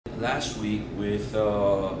last week with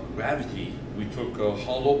gravity. We took a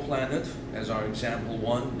hollow planet as our example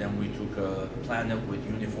one, then we took a planet with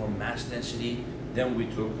uniform mass density, then we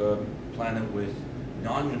took a planet with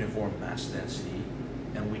non-uniform mass density,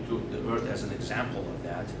 and we took the Earth as an example of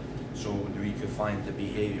that, so we could find the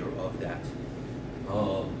behavior of that.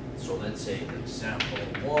 So let's say example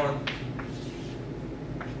one,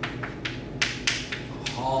 a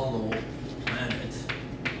hollow planet.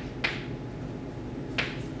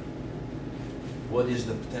 What is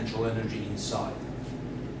the potential energy inside?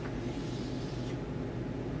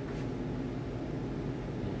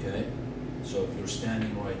 Okay, so if you're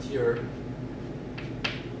standing right here,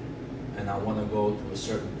 and I want to go to a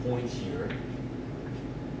certain point here,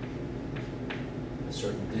 a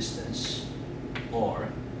certain distance,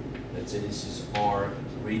 r, let's say this is r,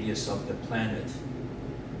 radius of the planet.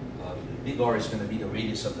 Big R is going to be the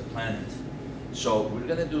radius of the planet. So we're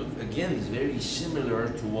going to do, again, it's very similar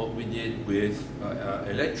to what we did with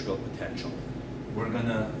electrical potential. We're going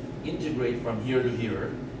to integrate from here to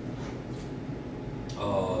here,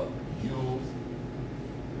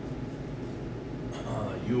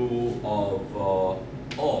 u of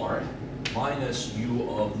r minus u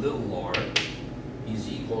of little r is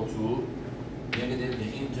equal to negative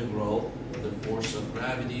the integral of the force of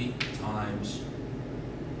gravity times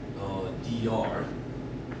dr.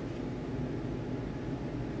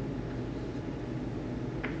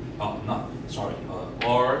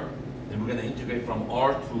 R, then we're going to integrate from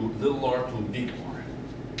r to little r to big R.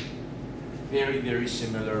 Very, very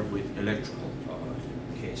similar with electrical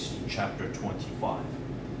case in chapter 25.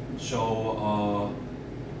 So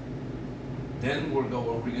then what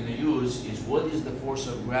we're going to use is what is the force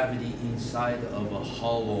of gravity inside of a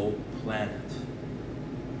hollow planet.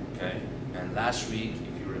 Okay, and last week,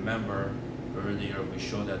 if you remember earlier, we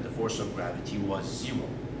showed that the force of gravity was 0.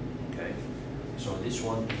 Okay, so this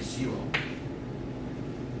one is 0.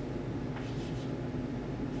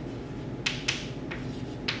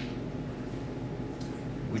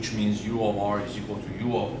 Which means u of r is equal to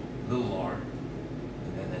u of little r,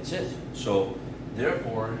 and then that's it. So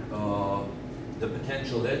therefore, the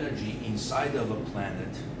potential energy inside of a planet,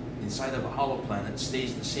 inside of a hollow planet,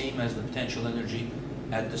 stays the same as the potential energy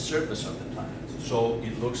at the surface of the planet. So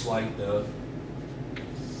it looks like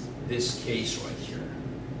this case right here.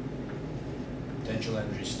 Potential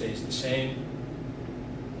energy stays the same,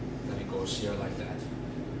 then it goes here like that.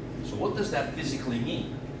 So what does that physically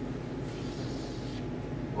mean?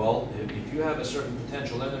 Well, if you have a certain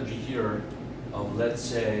potential energy here of, let's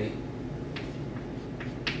say,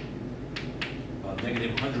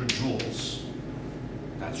 negative 100 joules,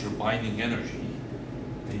 that's your binding energy.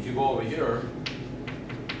 And if you go over here,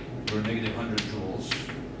 you're negative 100 joules.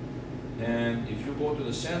 And if you go to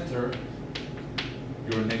the center,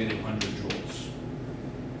 you're negative 100 joules.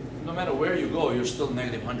 No matter where you go, you're still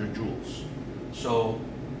negative 100 joules. So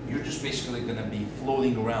you're just basically going to be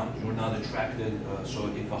floating around. You're not attracted. So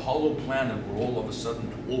if a hollow planet were all of a sudden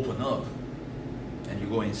to open up and you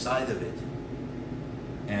go inside of it,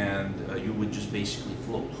 and you would just basically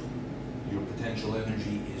float. Your potential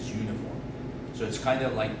energy is uniform. So it's kind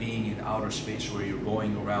of like being in outer space where you're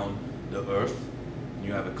going around the Earth and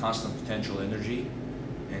you have a constant potential energy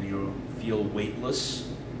and you feel weightless.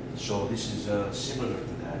 So this is similar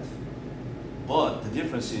to that. But the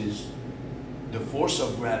difference is the force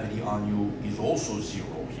of gravity on you is also 0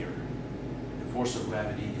 here. The force of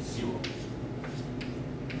gravity is 0.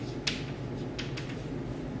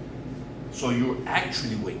 So you're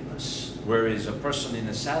actually weightless, whereas a person in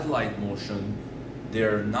a satellite motion,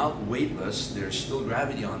 they're not weightless, there's still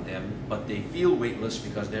gravity on them, but they feel weightless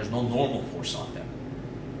because there's no normal force on them.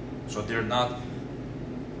 So they're not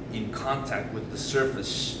in contact with the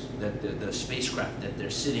surface, that the spacecraft that they're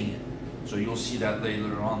sitting in. So you'll see that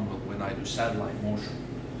later on when I do satellite motion.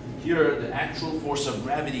 Here, the actual force of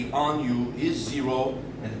gravity on you is 0,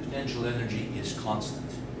 and the potential energy is constant.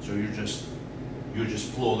 So you're just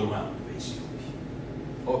float around, basically.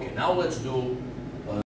 Okay, now let's do